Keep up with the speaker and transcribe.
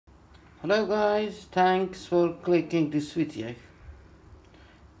Hello guys, thanks for clicking this video.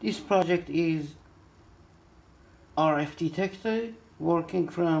 This project is RF-Detector working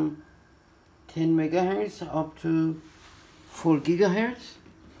from 10 MHz up to 4 GHz.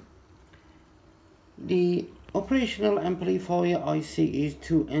 The operational amplifier IC is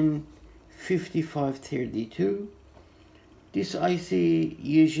to NE5532. This IC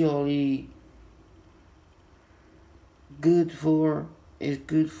usually is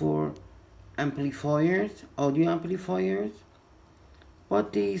good for amplifiers, audio amplifiers,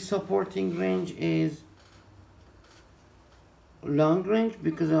 but the supporting range is long range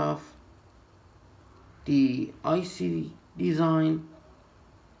because of the IC design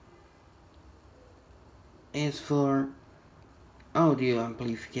is for audio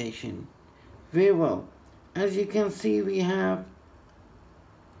amplification. Very well. As you can see, we have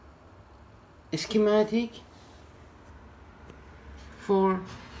a schematic for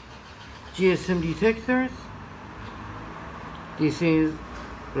GSM detectors. This is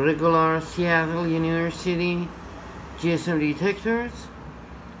regular Seattle University GSM detectors,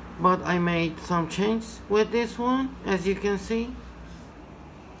 but I made some changes with this one. As you can see,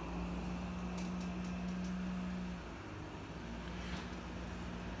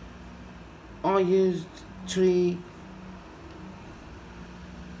 I used 3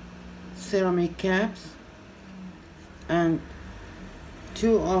 ceramic caps and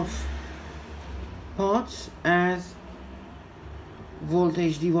 2 of pots as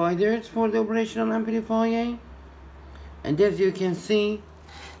voltage dividers for the operational amplifier. And as you can see,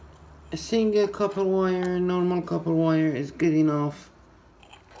 a single copper wire, normal copper wire, is good enough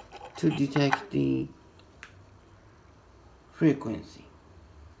to detect the frequency.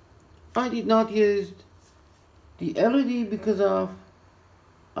 I did not use the LED because I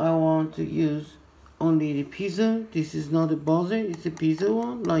want to use only the piezo. This is not a buzzer, it's a piezo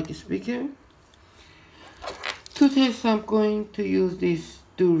one, like a speaker. To test, I'm going to use this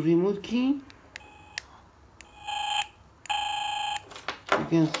door remote key. You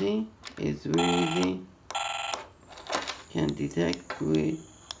can see it's very easy. Can detect with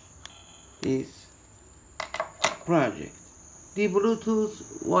this project. The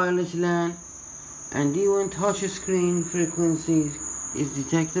Bluetooth, wireless LAN, and even touch screen frequencies is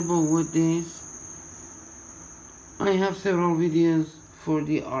detectable with this. I have several videos for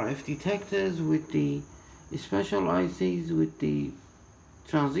the RF detectors with the special ICs with the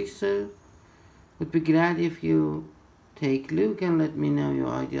transistor. Would be glad if you take a look and let me know your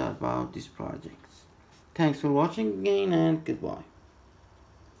idea about these projects. Thanks for watching again, and goodbye.